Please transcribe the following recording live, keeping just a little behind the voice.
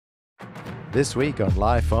This week on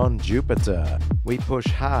Life on Jupiter, we push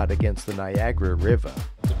hard against the Niagara River.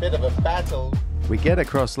 It's a bit of a battle. We get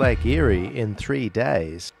across Lake Erie in 3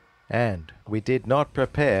 days, and we did not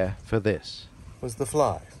prepare for this. Was the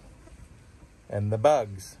flies and the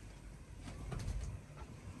bugs.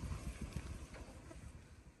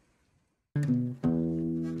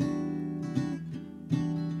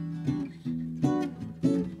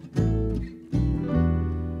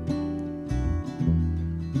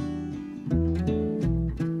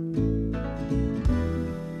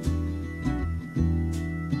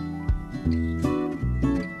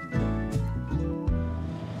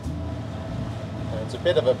 It's a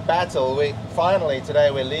bit of a battle.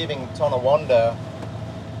 Today we're leaving Tonawanda,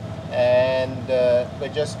 and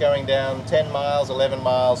we're just going down 10 miles, 11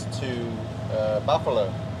 miles to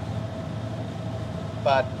Buffalo.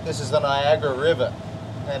 But this is the Niagara River,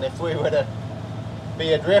 and if we were to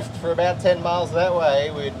be adrift for about 10 miles that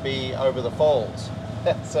way, we'd be over the falls.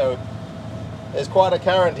 So there's quite a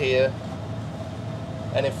current here,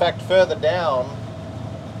 and in fact further down,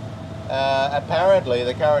 apparently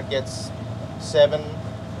the current gets 7,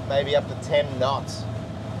 maybe up to 10 knots.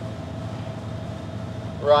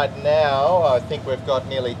 Right now, I think we've got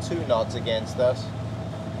nearly 2 knots against us.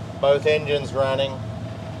 Both engines running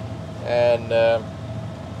and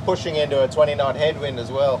pushing into a 20-knot headwind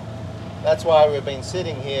as well. That's why we've been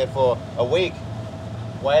sitting here for a week,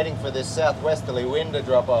 waiting for this southwesterly wind to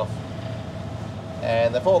drop off.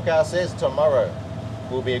 And the forecast says tomorrow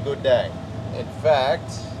will be a good day. In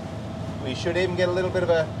fact, we should even get a little bit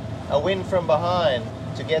of a wind from behind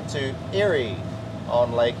to get to Erie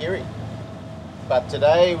on Lake Erie. But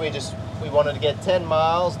today we wanted to get 10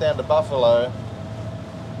 miles down to Buffalo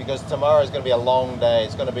because tomorrow is going to be a long day.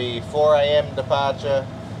 It's going to be 4 a.m. departure,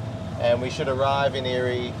 and we should arrive in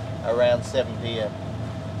Erie around 7 p.m.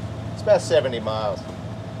 It's about 70 miles,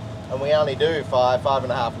 and we only do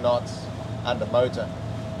 5.5 knots under motor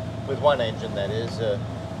with one engine, that is.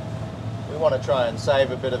 We want to try and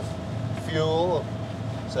save a bit of fuel.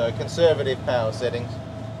 So conservative power settings.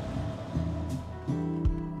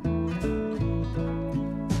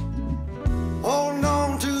 Hold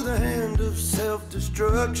on to the hand of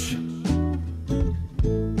self-destruction,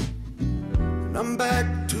 and I'm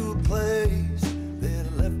back to a place that I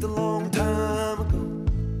left a long time ago.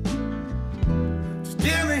 Just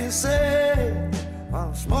give me a sec while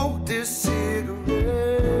I smoke this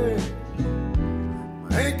cigarette.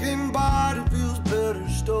 My aching body feels better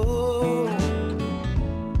still.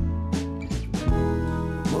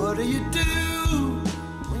 What do you do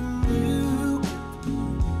when you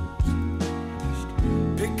just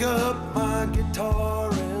pick up my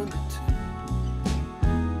guitar and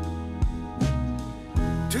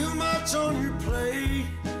too much on your plate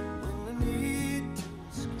when I need to.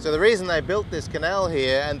 So the reason they built this canal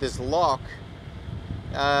here and this lock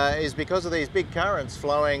is because of these big currents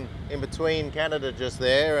flowing in between Canada just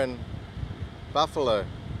there and Buffalo.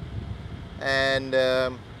 And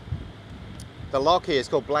the lock here is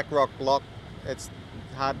called Black Rock Lock. It's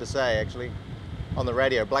hard to say actually on the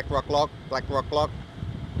radio. Black Rock Lock, Black Rock Lock.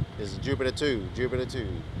 This is Jupiter², Jupiter².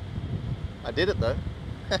 I did it though.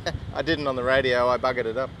 I didn't on the radio, I buggered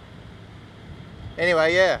it up.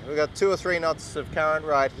 Anyway, yeah, we've got 2 or 3 knots of current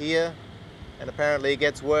right here, and apparently it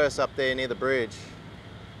gets worse up there near the bridge.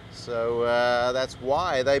 So that's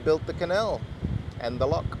why they built the canal and the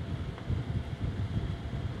lock.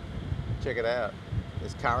 Check it out,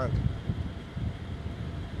 there's current.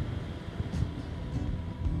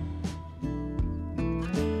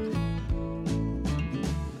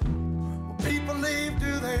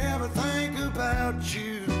 About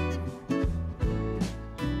you,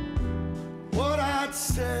 what I'd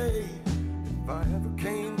say if I ever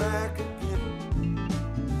came back again.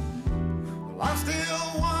 Well, I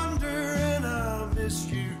still wonder and I miss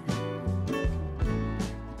you. I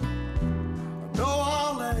know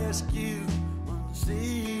I'll ask you when I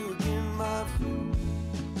see you again, my friend.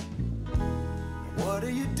 What do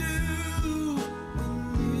you do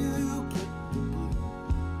when you get the blues?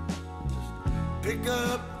 Just pick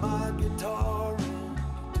up my guitar.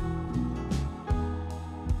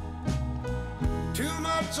 Too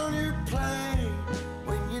much on your plate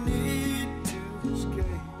when you need to escape.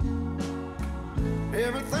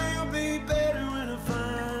 Everything will be better when I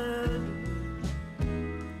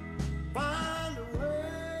find a way.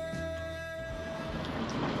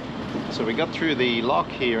 So we got through the lock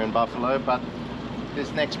here in Buffalo, but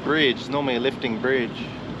this next bridge is normally a lifting bridge,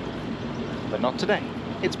 but not today.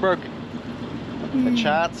 It's broken. The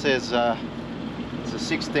chart says it's a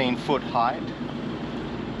 16-foot height,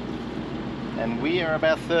 and we are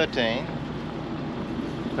about 13,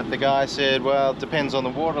 But the guy said, well, it depends on the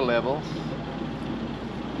water level.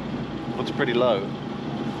 Looks pretty low.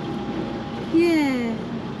 Yeah.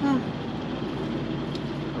 Oh,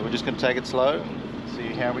 But we're just going to take it slow and see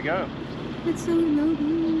how we go. that's so low.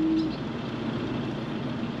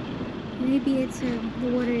 Maybe it's the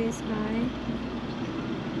water is high.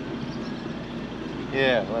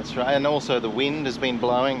 Yeah, that's right. And also the wind has been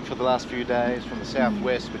blowing for the last few days from the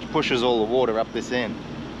southwest, which pushes all the water up this end.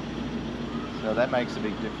 So that makes a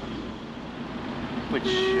big difference. Which,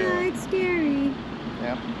 It's scary.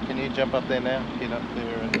 yeah, can you jump up there now? Get up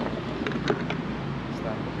there and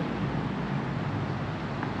start looking.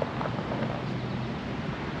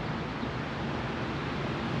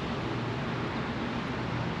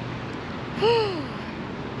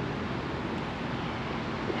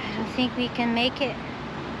 I don't think we can make it.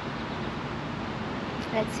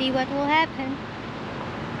 Let's see what will happen.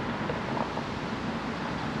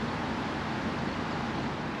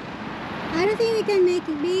 I don't think we can make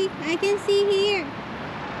it, B. I can see here.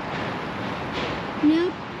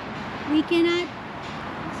 Nope. We cannot.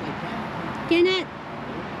 Cannot.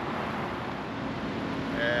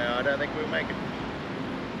 Yeah, I don't think we'll make it.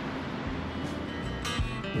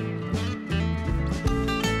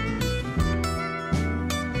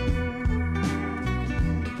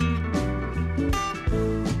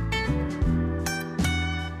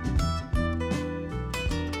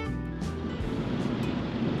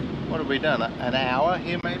 What have we done? An hour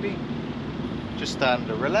here maybe? Just starting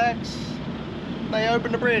to relax. They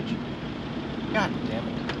opened the bridge. God damn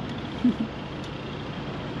it.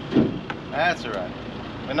 That's alright.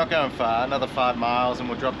 We're not going far, another 5 miles and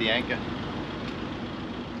we'll drop the anchor.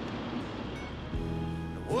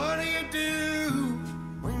 What do you do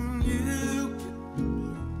when you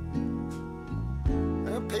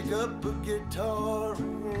pick up a guitar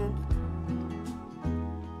and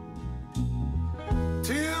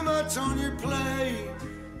too much on your plate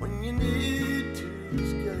when you need to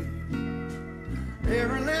escape?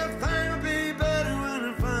 Every little thing will be better when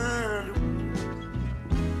I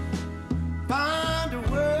find a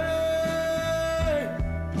way.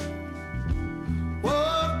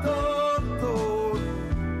 Whoa,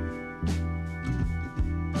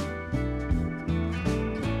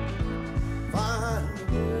 find a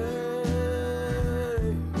way.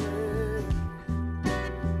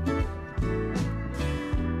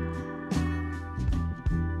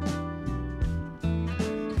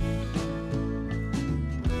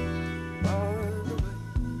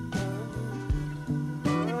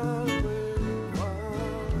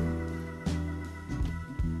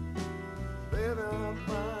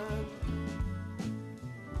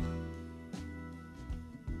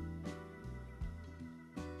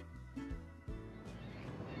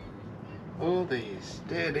 All these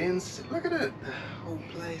dead ends. Look at it. The whole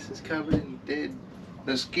place is covered in dead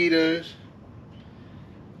mosquitoes.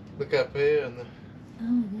 Look up here and the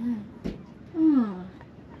Oh, yeah. Oh,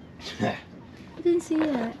 I didn't see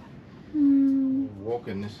that.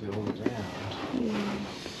 walking this all around. Yeah.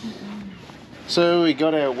 So we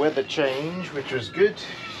got our weather change, which was good.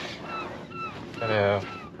 Got our,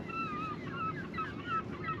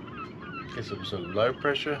 guess it was a low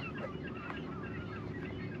pressure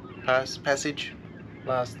passage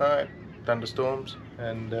last night, thunderstorms,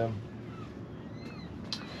 and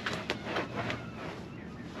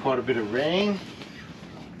quite a bit of rain.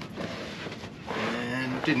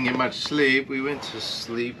 And didn't get much sleep. We went to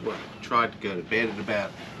sleep, tried to go to bed at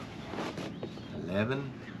about 11.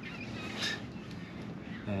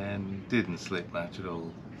 And didn't sleep much at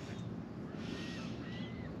all.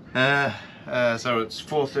 So it's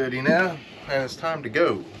 4:30 now, and it's time to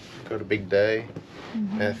go. Got a big day,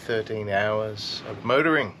 13 hours of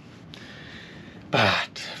motoring.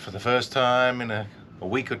 But for the first time in a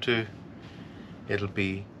week or two, it'll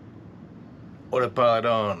be autopilot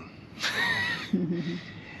on.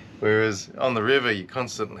 Whereas on the river, you're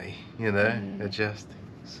constantly, adjusting.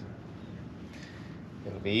 So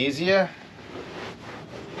it'll be easier.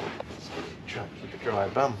 Try to keep a dry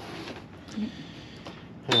bum.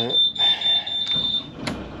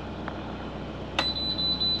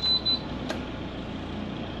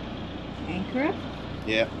 Anchor up?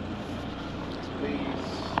 Yeah.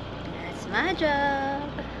 Please. That's my job.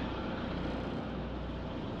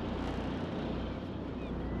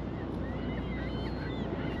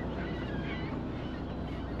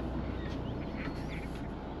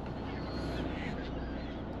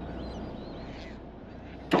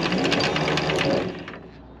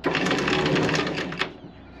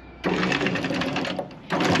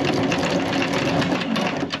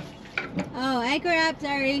 Oh, anchor up,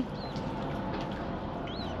 sorry.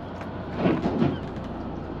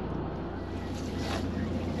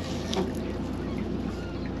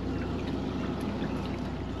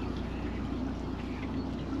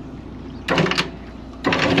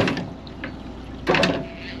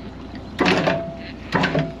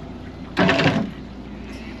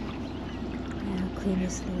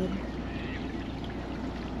 this later.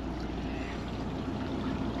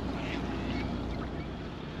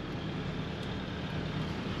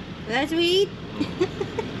 Let's weed.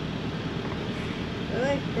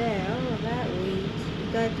 Look there, all of that weed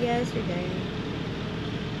we got yesterday.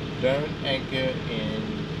 Don't anchor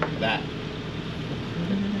in that.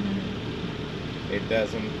 It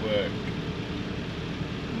doesn't work.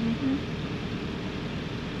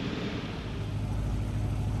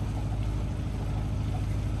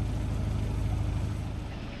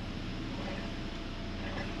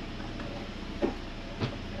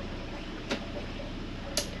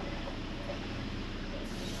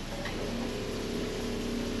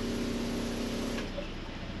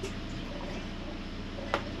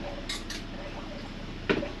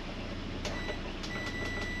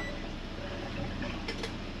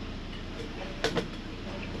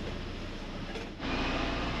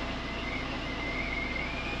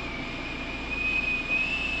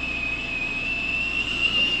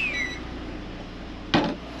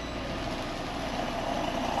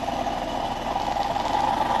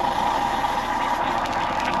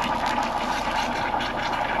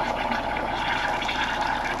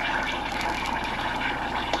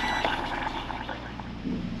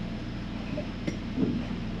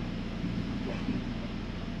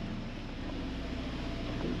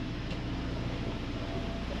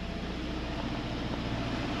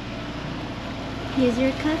 Here's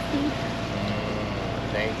your coffee.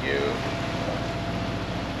 Thank you.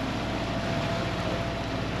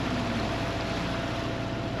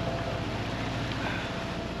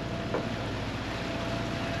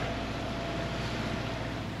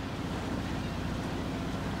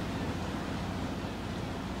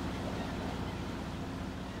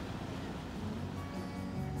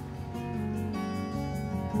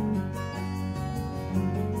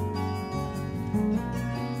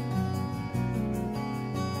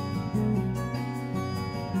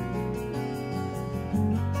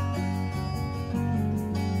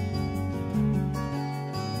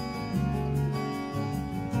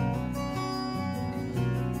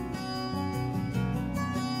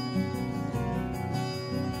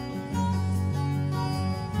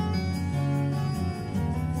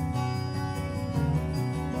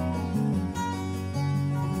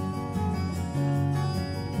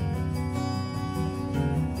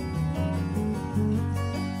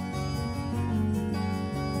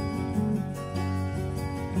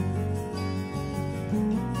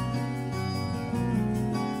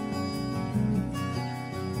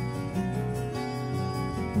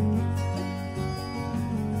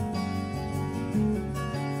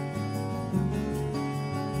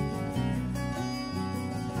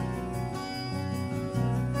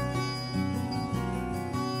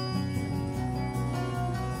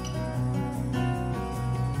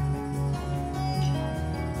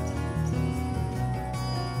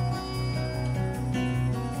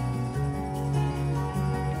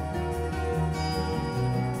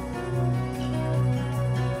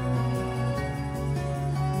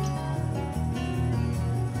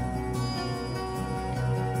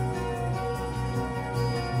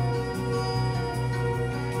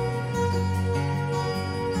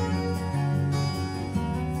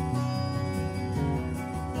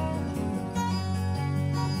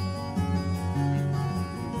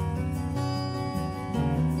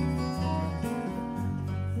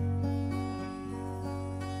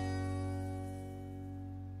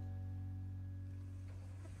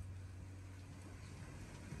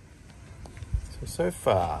 So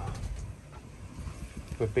far,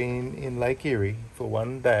 we've been in Lake Erie for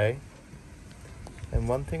one day, and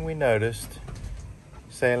one thing we noticed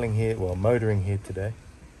sailing here, well, motoring here today,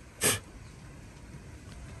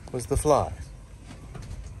 was the flies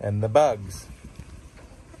and the bugs.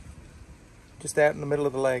 Just out in the middle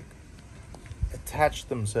of the lake, attached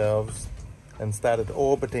themselves and started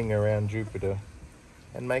orbiting around Jupiter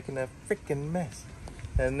and making a freaking mess.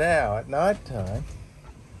 And now at night time,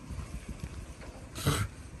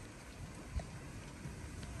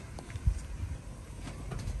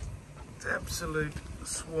 it's absolute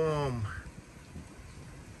swarm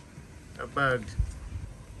of bugs.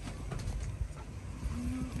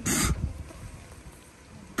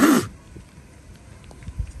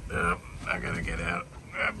 I gotta get out.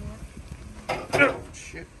 Oh,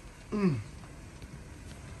 shit. And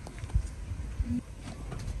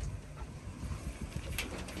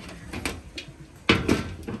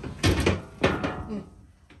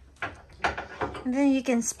then you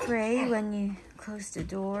can spray when you close the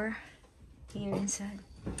door here inside.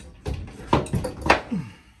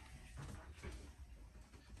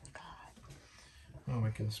 Well,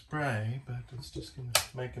 we can spray, but it's just gonna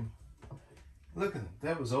make them Look at them.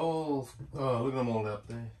 That was all. Oh, look at them all up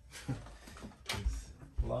there.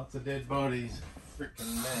 Lots of dead bodies.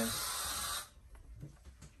 Freaking mess.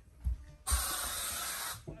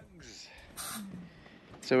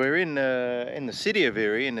 So we're in the city of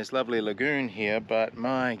Erie in this lovely lagoon here, but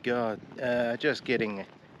my God, just getting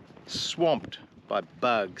swamped by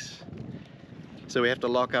bugs. So we have to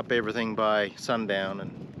lock up everything by sundown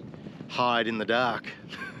and hide in the dark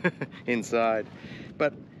inside.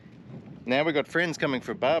 But now we've got friends coming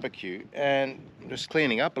for a barbecue and just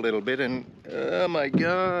cleaning up a little bit, and oh my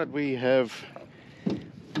God, we have,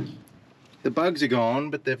 the bugs are gone,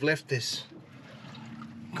 but they've left this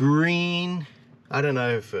green, I don't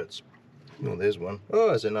know if it's, oh, there's one. Oh,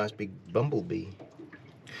 there's a nice big bumblebee.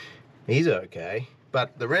 He's okay,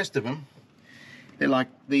 but the rest of them, they're like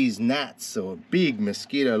these gnats or big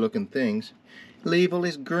mosquito looking things, leave all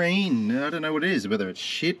this green. I don't know what it is, whether it's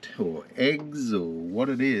shit or eggs or what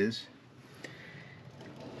it is.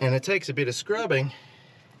 And it takes a bit of scrubbing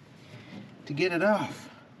to get it off.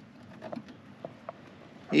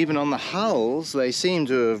 Even on the hulls, they seem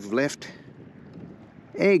to have left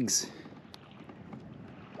eggs,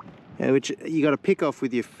 which you got to pick off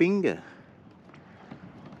with your finger.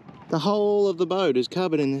 The whole of the boat is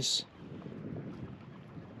covered in this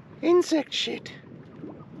insect shit.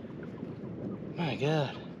 My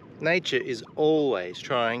God. Nature is always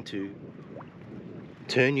trying to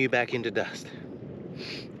turn you back into dust.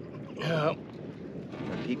 Oh,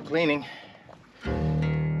 keep cleaning.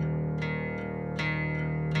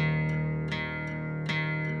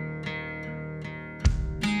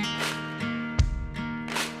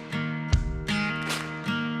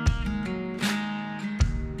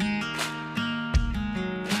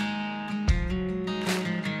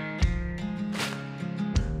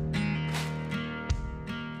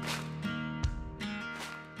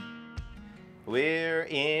 We're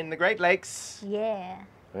in the Great Lakes. Yeah.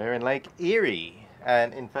 We're in Lake Erie,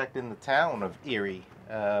 and in fact in the town of Erie.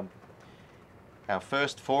 Our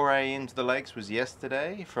first foray into the lakes was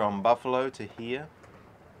yesterday, from Buffalo to here.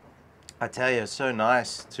 I tell you, it's so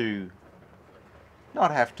nice to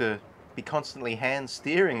not have to be constantly hand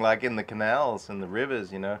steering like in the canals and the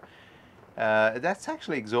rivers, you know. That's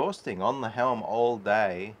actually exhausting, on the helm all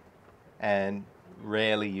day and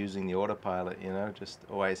rarely using the autopilot, you know, just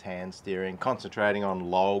always hand steering, concentrating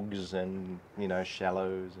on logs and, you know,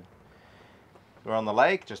 shallows. We're on the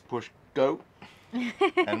lake, just push go,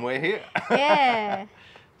 and we're here. Yeah.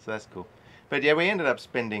 So that's cool. But yeah, we ended up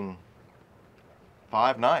spending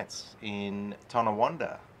 5 nights in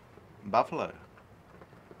Tonawanda, Buffalo,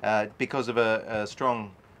 because of a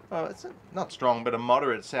strong, well, it's not strong, but a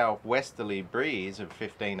moderate southwesterly breeze of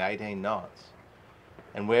 15, 18 knots.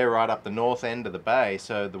 And we're right up the north end of the bay,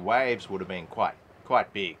 so the waves would have been quite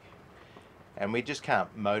big. And we just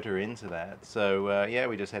can't motor into that. So yeah,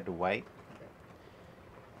 we just had to wait.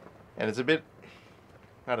 And it's a bit,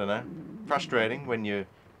 I don't know, frustrating when you're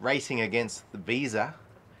racing against the visa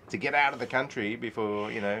to get out of the country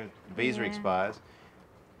before, you know, the visa expires.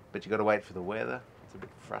 But you got to wait for the weather. It's a bit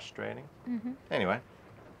frustrating. Anyway,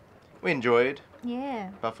 we enjoyed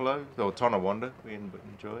Buffalo, or Tonawanda, we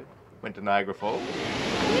enjoyed. Went to Niagara Falls.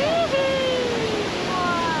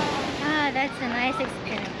 Ah, that's a nice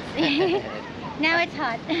experience. Now it's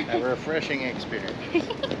hot. A refreshing experience.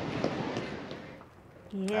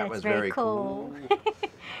 Yeah, that was very cool.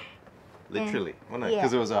 Literally, wasn't it?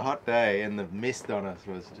 Because it was a hot day and the mist on us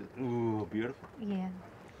was just, ooh, beautiful. Yeah.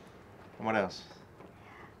 And what else?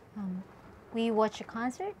 We watched a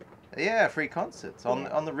concert? Yeah, free concerts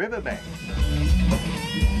on the riverbank.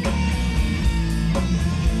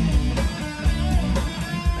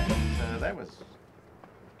 So that was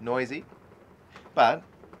noisy, but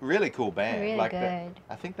really cool band. Really like good.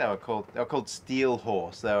 I think they were called Steel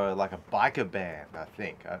Horse. They were like a biker band, I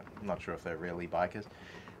think. I'm not sure if they're really bikers,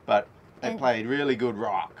 but they played really good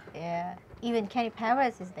rock. Yeah. Even Kenny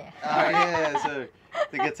Powers is there. Oh yeah, so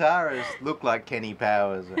the guitarist looked like Kenny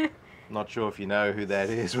Powers. Not sure if you know who that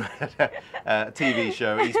is, but TV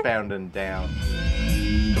show, Eastbound and Down.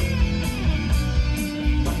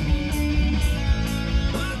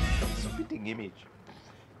 Spitting image.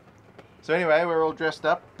 So anyway, we're all dressed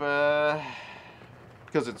up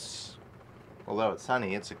because it's, although it's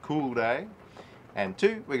sunny, it's a cool day. And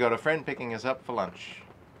 2, we got a friend picking us up for lunch.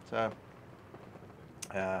 So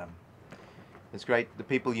it's great, the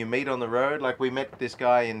people you meet on the road. Like we met this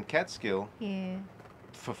guy in Catskill. Yeah.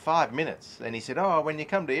 For 5 minutes, and he said, "Oh, when you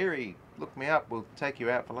come to Erie, look me up. We'll take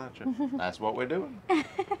you out for lunch." And that's what we're doing.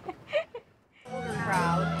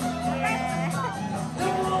 Proud.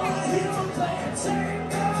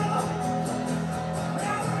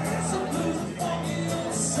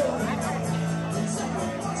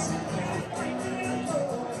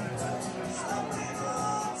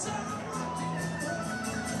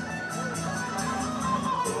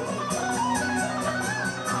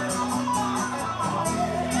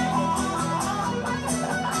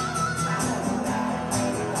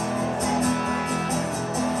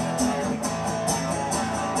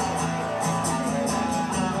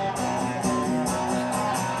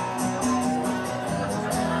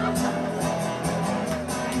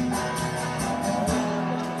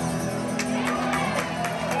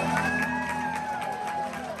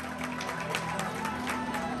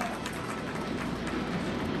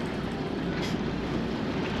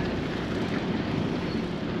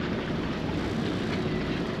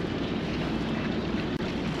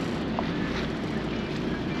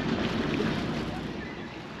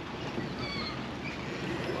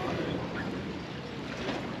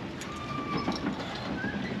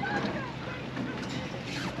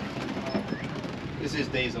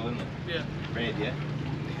 diesel, isn't it? Yeah. Red, yeah.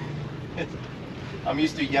 I'm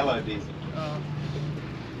used to yellow diesel.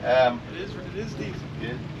 It is diesel.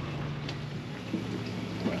 Yeah.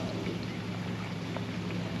 Well,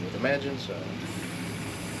 I would imagine so.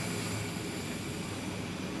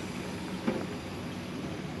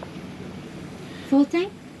 Full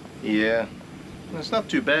tank? Yeah. Well, it's not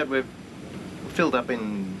too bad. We've filled up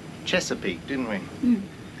in Chesapeake, didn't we? Mm.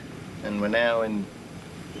 And we're now in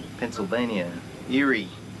Pennsylvania, Erie.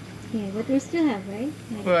 Yeah, but we still have, right?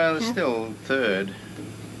 Like Well, it's half? still third,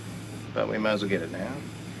 but we might as well get it now.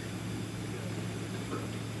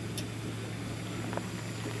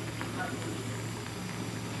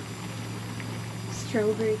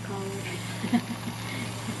 Strawberry color.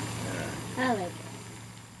 I like it.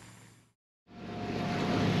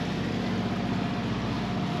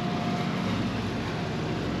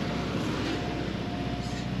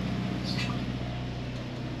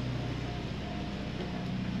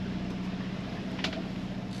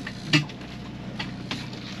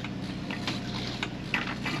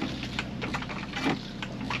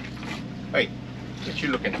 Wait, what you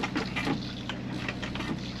looking at?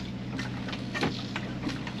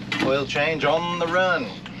 Oil change on the run.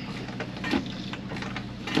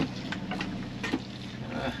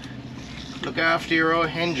 Look after your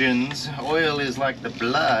engines. Oil is like the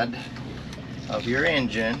blood of your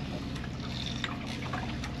engine.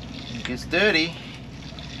 It gets dirty.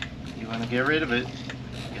 You want to get rid of it.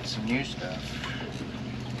 Get some new stuff.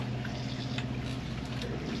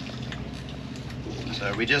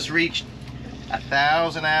 So we just reached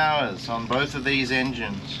 1,000 hours on both of these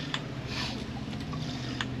engines.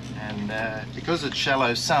 And because it's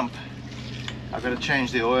shallow sump, I've got to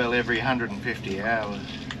change the oil every 150 hours.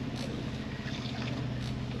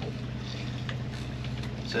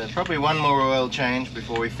 So probably one more oil change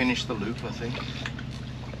before we finish the loop, I think.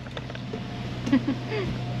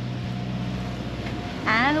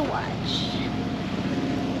 And watch.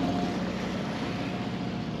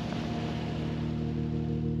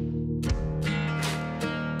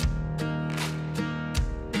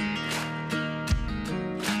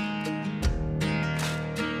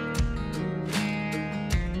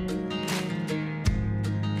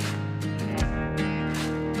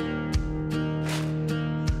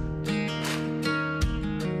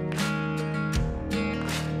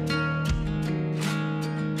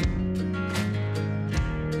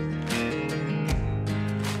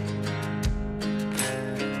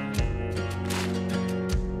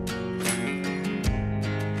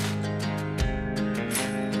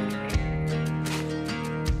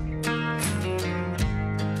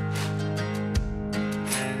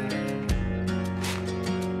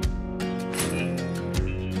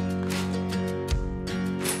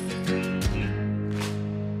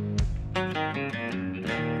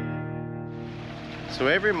 So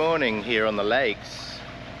every morning here on the lakes,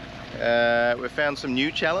 we found some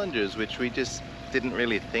new challenges which we just didn't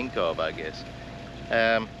really think of, I guess.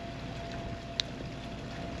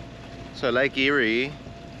 So Lake Erie,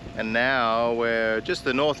 and now we're just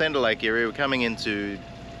the north end of Lake Erie. We're coming into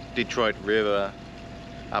Detroit River,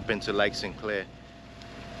 up into Lake St. Clair.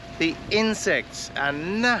 The insects are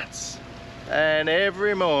nuts, and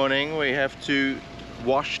every morning we have to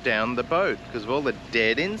wash down the boat because of all the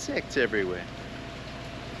dead insects everywhere.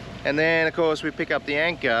 And then of course we pick up the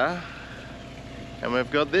anchor and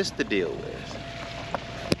we've got this to deal with.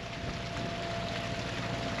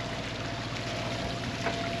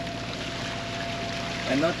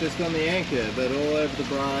 And not just on the anchor, but all over the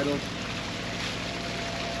bridle.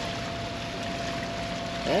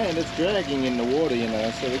 And it's dragging in the water, you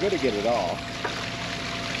know, so we've got to get it off.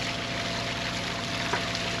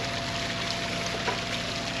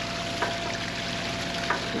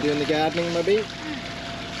 You doing the gardening, my bee?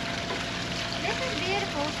 This is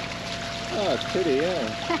beautiful. Oh, it's pretty, yeah.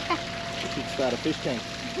 You should start a fish tank.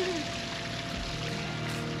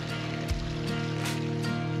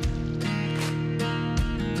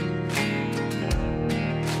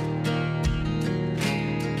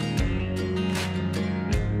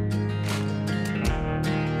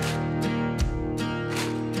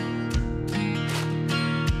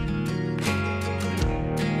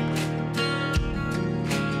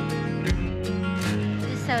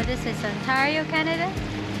 So this is Ontario, Canada,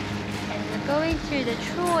 and we're going through the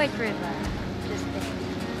Detroit River. Just there.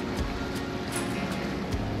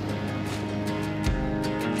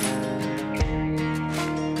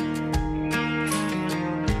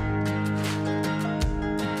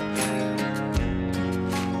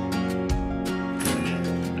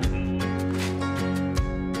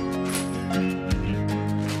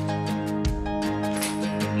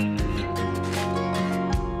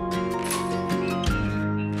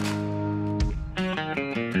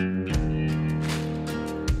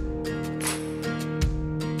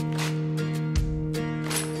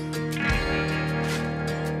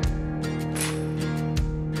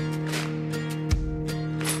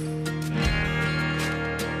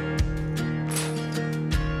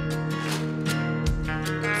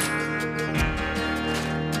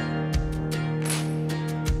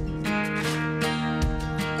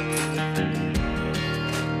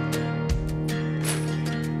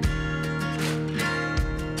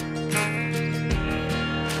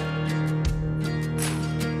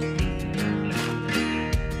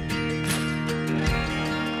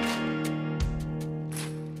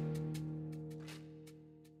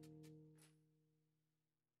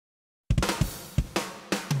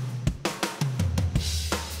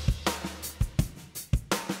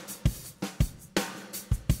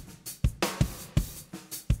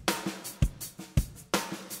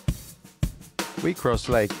 We crossed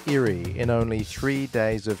Lake Erie in only 3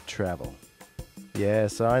 days of travel.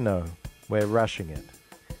 Yes, I know, we're rushing it.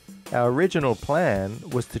 Our original plan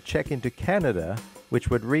was to check into Canada, which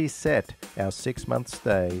would reset our 6-month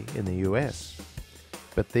stay in the US.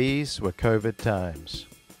 But these were COVID times,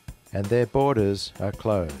 and their borders are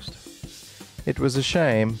closed. It was a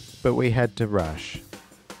shame, but we had to rush.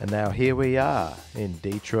 And now here we are in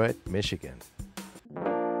Detroit, Michigan.